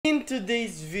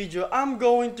today's video, I'm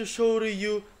going to show to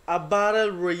you a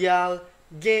battle royale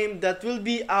game that will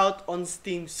be out on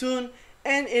Steam soon,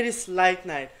 and it is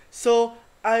Lightnite. So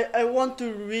I want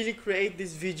to really create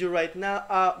this video right now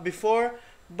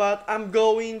but I'm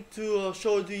going to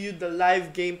show to you the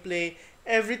live gameplay,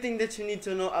 everything that you need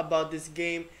to know about this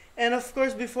game. And of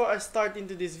course, before I start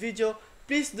into this video,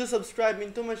 please do subscribe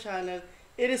into my channel.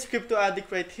 It is Crypto Addict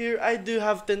right here. I do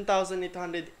have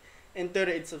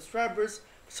 10,838 subscribers,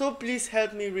 so please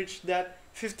help me reach that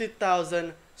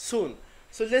 50,000 soon.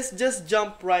 So let's just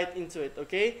jump right into it,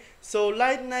 okay? So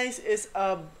Lightnite is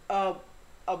a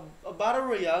battle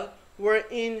royale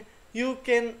wherein you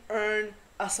can earn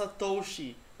a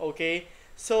Satoshi, okay?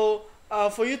 So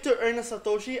for you to earn a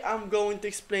Satoshi, I'm going to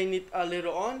explain it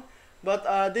later on.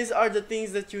 But these are the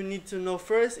things that you need to know.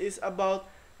 First is about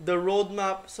the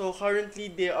roadmap. So currently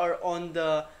they are on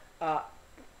the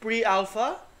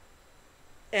pre-alpha,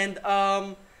 and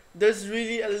there's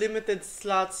really a limited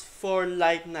slots for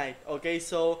Lightnite, okay?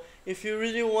 So if you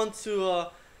really want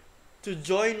to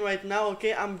join right now,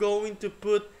 okay, I'm going to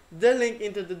put the link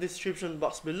into the description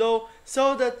box below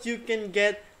so that you can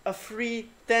get a free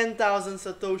 10,000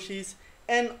 Satoshis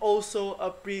and also a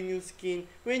premium skin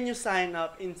when you sign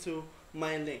up into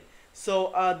my link.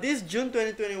 So this June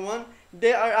 2021,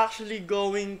 they are actually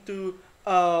going to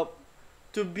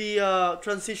be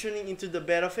transitioning into the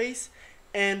beta phase,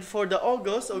 and for the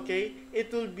August, okay,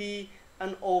 it will be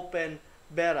an open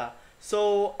beta.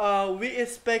 So we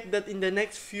expect that in the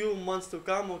next few months to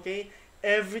come, okay,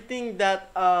 everything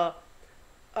that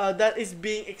that is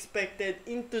being expected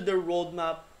into the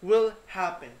roadmap will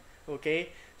happen, okay?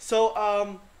 So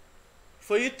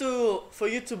for you to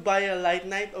buy a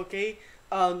Lightnite, okay,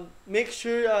 make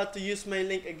sure to use my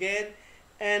link again.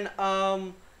 And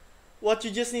what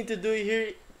you just need to do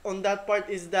here on that part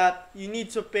is that you need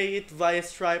to pay it via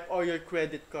Stripe or your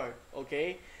credit card,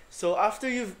 okay? So after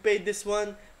you've paid this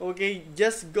one, okay,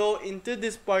 just go into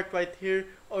this part right here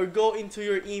or go into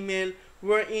your email,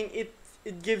 wherein it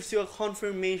gives you a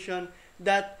confirmation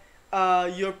that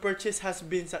your purchase has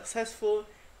been successful.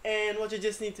 And what you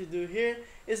just need to do here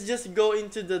is just go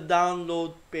into the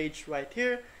download page right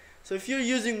here. So if you're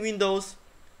using Windows,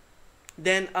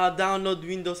 then download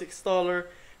Windows installer.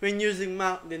 When using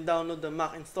Mac, then download the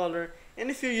Mac installer.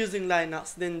 And if you're using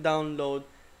Linux, then download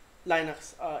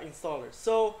Linux installer.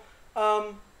 So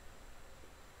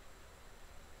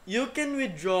you can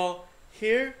withdraw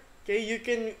here,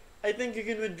 okay? I think you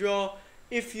can withdraw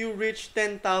if you reach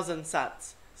 10,000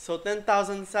 sats. So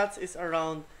 10,000 sats is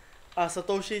around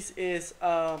Satoshis is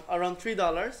around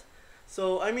 $3.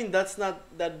 So I mean, that's not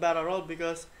that bad at all,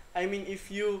 because I mean, if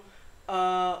you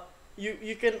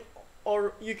you can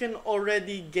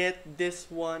already get this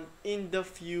one in the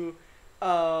few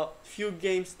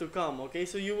games to come, okay?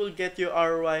 So you will get your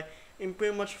ROI in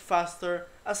pretty much faster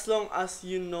as long as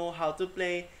you know how to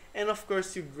play, and of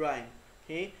course you grind,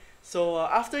 okay? So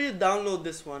after you download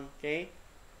this one, okay,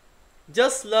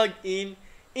 just log in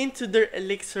into their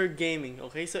Elixir Gaming,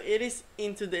 okay? So it is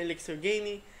into the Elixir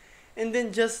Gaming, and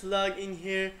then just log in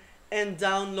here and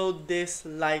download this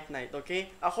Lightnite, okay?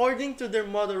 According to their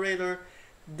moderator,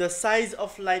 the size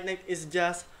of Lightnite is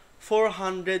just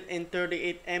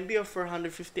 438 MB or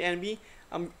 450 MB.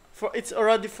 It's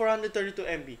already 432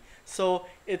 MB. So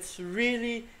it's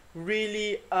really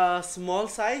a small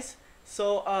size.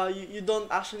 So you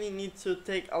don't actually need to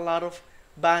take a lot of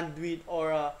bandwidth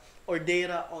or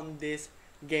data on this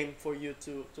game for you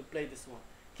to play this one.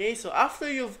 Okay, so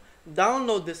after you've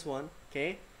downloaded this one,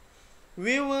 okay,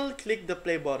 we will click the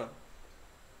play button.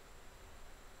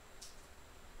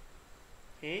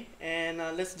 Okay, and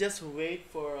let's just wait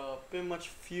for pretty much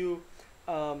few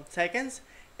seconds,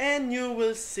 and you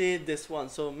will see this one.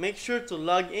 So make sure to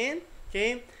log in,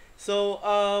 okay? So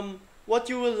what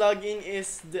you will log in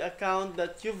is the account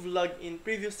that you've logged in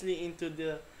previously into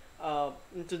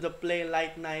the Play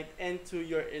Lightnite and to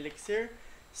your Elixir.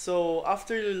 So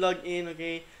after you log in,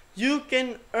 okay, you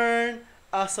can earn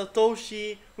a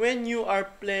Satoshi when you are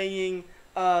playing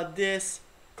this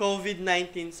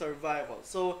COVID-19 survival.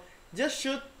 So just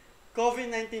shoot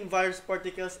COVID-19 virus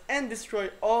particles and destroy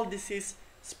all disease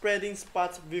spreading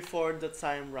spots before the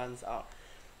time runs out.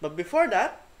 But before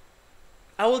that,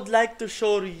 I would like to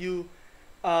show you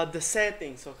the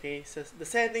settings, okay? So the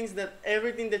settings, that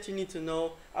everything that you need to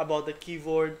know about the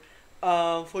keyboard.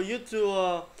 For you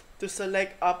to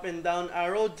select up and down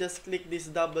arrow, just click this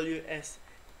WSAD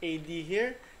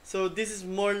here. So this is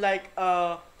more like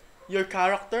your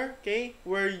character, okay?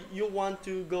 Where you want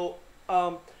to go,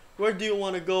 where do you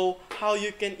want to go, how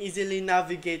you can easily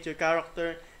navigate your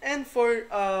character, and for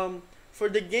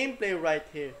the gameplay right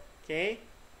here, okay?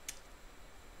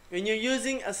 when you're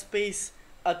using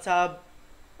a tab,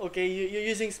 okay, you're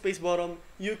using space bottom,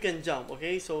 you can jump,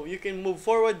 okay, so you can move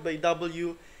forward by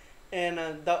W and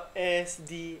the S,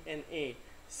 D, and A.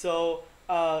 So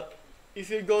if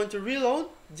you're going to reload,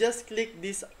 just click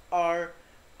this R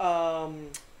um,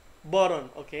 button,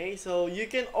 okay, so you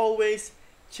can always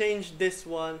change this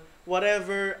one,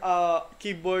 whatever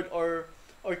keyboard or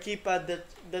keypad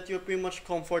that you're pretty much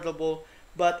comfortable,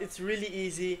 but it's really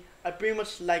easy. I pretty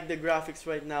much like the graphics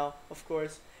right now, of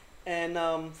course. And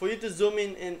for you to zoom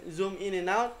in and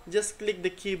out, just click the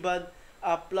keypad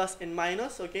plus and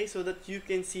minus, okay, so that you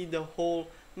can see the whole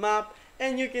map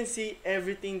and you can see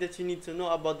everything that you need to know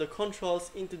about the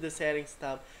controls into the settings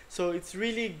tab. So it's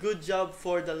really good job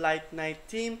for the Lightnite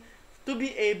team to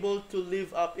be able to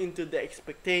live up into the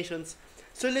expectations.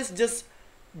 So let's just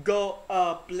go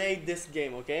play this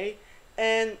game, okay,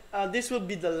 and this will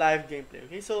be the live gameplay,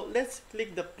 okay, so let's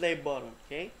click the play button,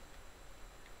 okay.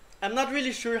 I'm not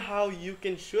really sure how you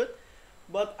can shoot,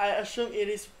 but I assume it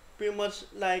is pretty much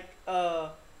like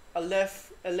a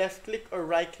left click or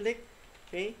right click,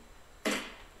 okay.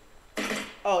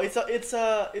 Oh, it's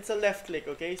a left click,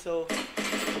 okay. So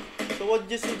what you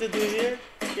just need to do here,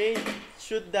 okay,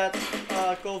 shoot that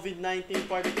COVID-19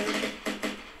 particle.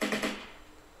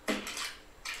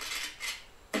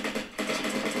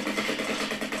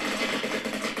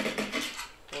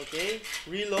 Okay,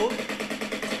 reload.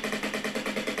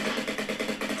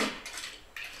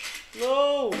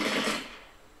 No,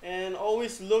 and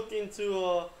always look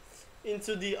into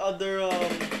the other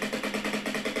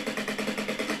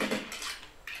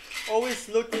always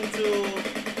look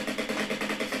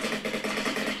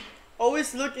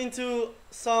into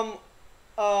some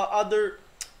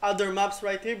other maps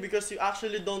right here, because you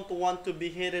actually don't want to be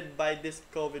hit by this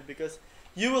COVID, because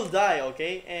you will die,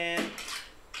 okay, and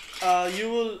you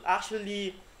will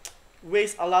actually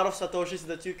waste a lot of satoshis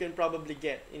that you can probably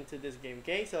get into this game,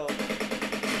 okay. So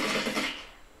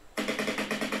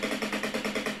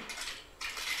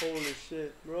holy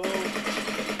shit, bro.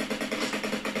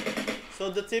 So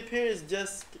the tip here is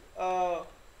just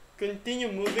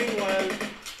continue moving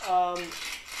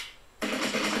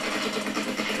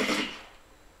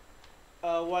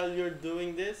while you're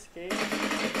doing this, okay.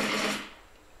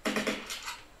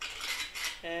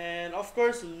 And of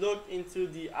course look into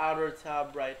the outer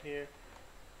tab right here,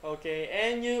 okay,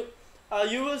 and you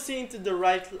will see into the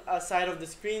right side of the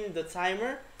screen the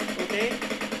timer, okay,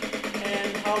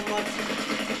 and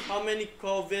how many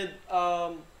COVID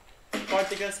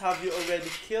particles have you already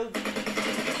killed.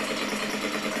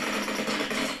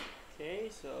 Okay,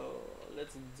 so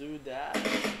let's do that.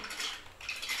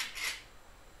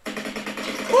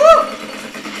 Woo!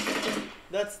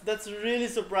 That's really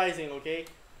surprising, okay.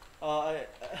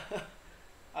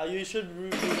 You should be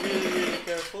really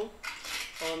careful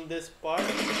on this part,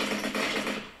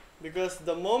 because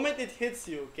the moment it hits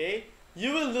you, okay,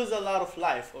 you will lose a lot of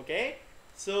life, okay,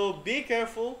 so be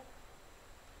careful.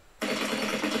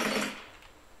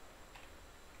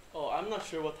 Oh, I'm not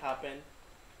sure what happened.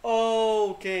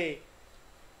 Okay,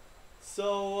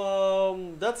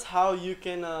 so that's how you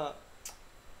can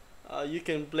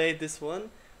play this one.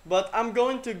 But I'm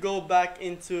going to go back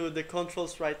into the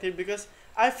controls right here, because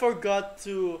I forgot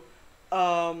to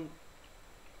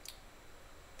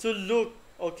look,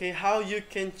 okay, how you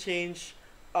can change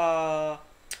what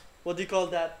do you call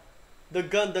that, the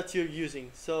gun that you're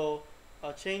using. So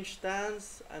change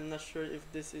stance. I'm not sure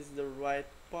if this is the right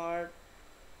part.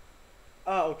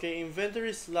 Okay,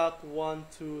 inventory slot 1,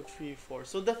 2, 3, 4.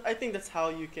 So that, I think that's how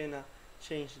you can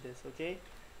change this, okay.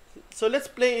 So let's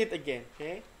play it again,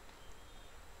 okay.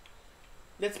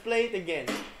 Let's play it again.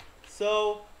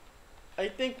 So I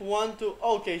think 1, 2.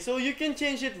 Okay, so you can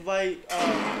change it by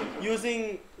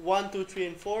using 1, 2, 3,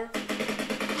 and 4.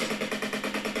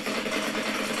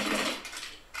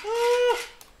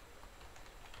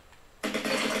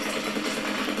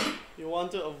 You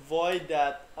want to avoid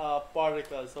that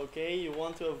particles, okay? You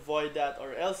want to avoid that,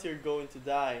 or else you're going to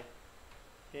die,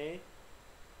 okay?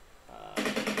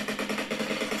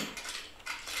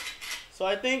 So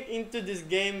I think into this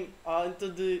game, into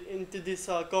this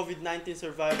COVID-19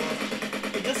 survival,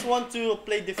 you just want to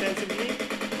play defensively,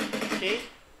 okay?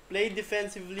 Play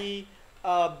defensively,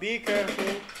 be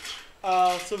careful,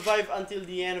 survive until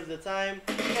the end of the time,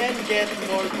 and get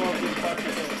more COVID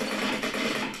particles.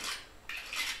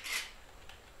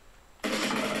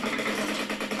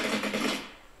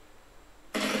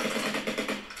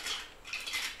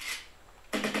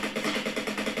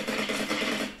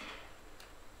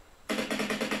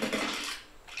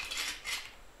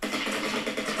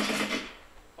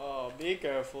 Be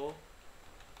careful.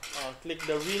 Click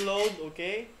the reload,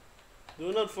 okay?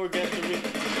 Do not forget to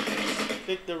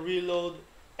click the reload,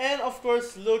 and of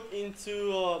course look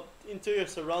into your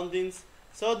surroundings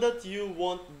so that you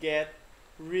won't get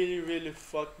really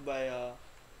fucked by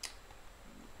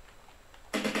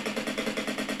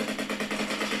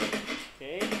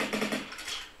okay.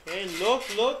 Okay,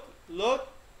 look.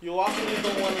 You actually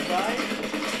don't want to die.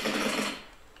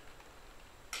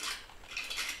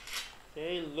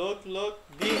 Okay, look.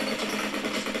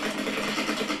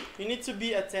 You need to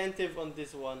be attentive on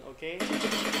this one, okay?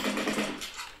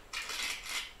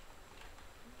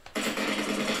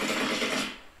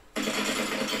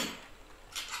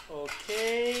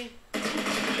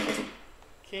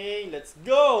 Okay, let's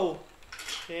go!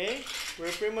 Okay,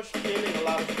 we're pretty much killing a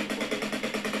lot of people here.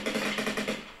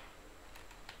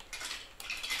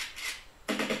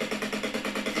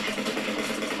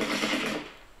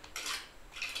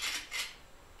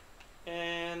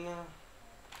 And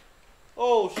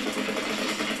oh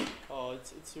shit. Oh,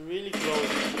 it's really close.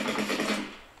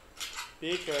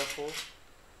 Be careful.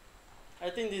 I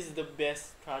think this is the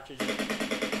best strategy.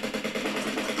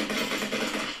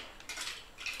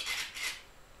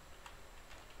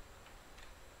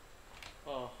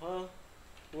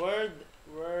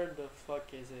 Where the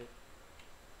fuck is it?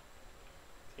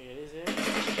 Okay, it is it.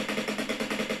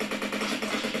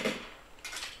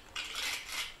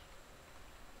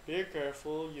 Be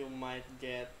careful, you might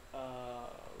get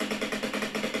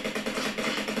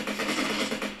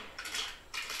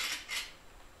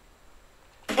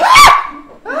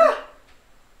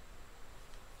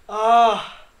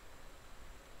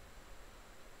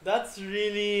that's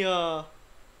really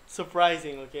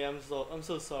surprising. Okay, I'm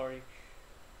so sorry.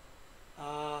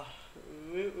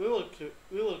 We will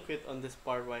quit on this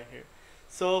part right here.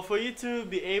 So for you to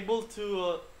be able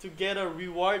to get a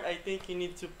reward, I think you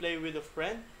need to play with a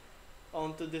friend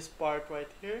onto this part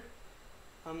right here.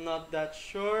 I'm not that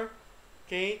sure.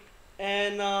 Okay,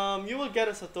 and you will get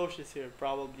a satoshis here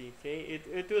probably. Okay,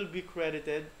 it will be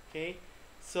credited. Okay,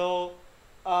 so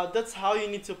that's how you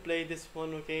need to play this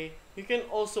one. Okay, you can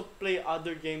also play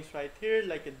other games right here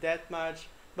like a deathmatch,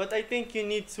 but I think you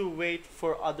need to wait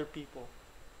for other people.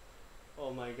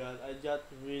 Oh my god, I got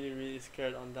really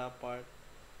scared on that part.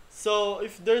 So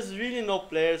if there's really no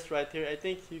players right here, I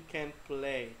think you can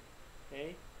play.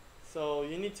 Okay, so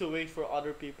you need to wait for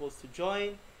other people to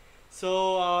join.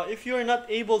 So if you're not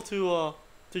able to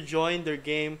join their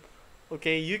game,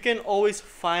 okay, you can always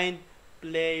find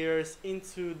players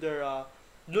into their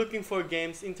looking for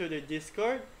games into their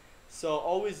Discord. So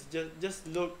always just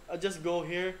look, just go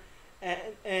here,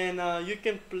 and you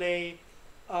can play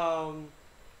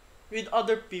with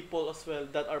other people as well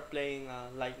that are playing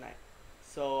Lightnite.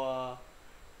 So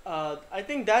I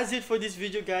think that's it for this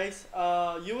video, guys.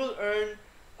 You will earn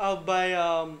by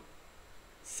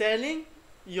selling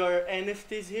your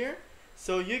NFTs here.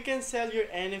 So you can sell your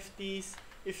NFTs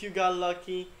if you got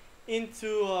lucky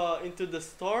into the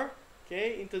store.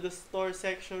 Okay, into the store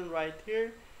section right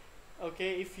here.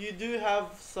 Okay, if you do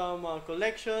have some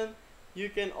collection, you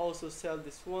can also sell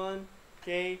this one.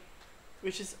 Okay,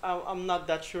 which is I'm not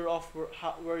that sure of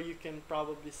where you can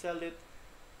probably sell it.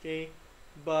 Okay,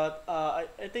 but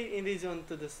I think it is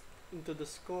into the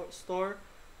store.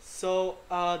 So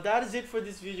that is it for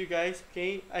this video, guys.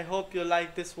 Okay, I hope you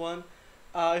like this one.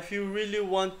 If you really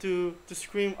want to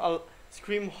scream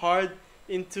hard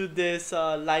into this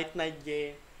Lightnite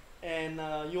game, and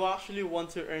you actually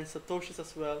want to earn satoshis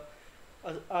as well,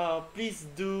 please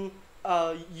do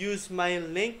use my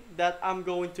link that I'm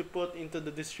going to put into the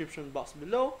description box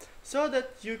below, so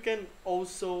that you can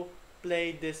also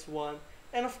play this one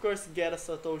and of course get a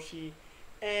satoshi.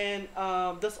 And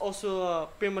that's also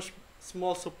pretty much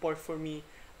small support for me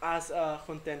as a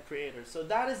content creator. So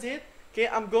that is it. Okay,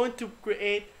 I'm going to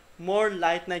create more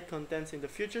Lightnite contents in the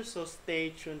future, so stay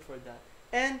tuned for that,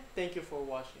 and thank you for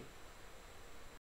watching.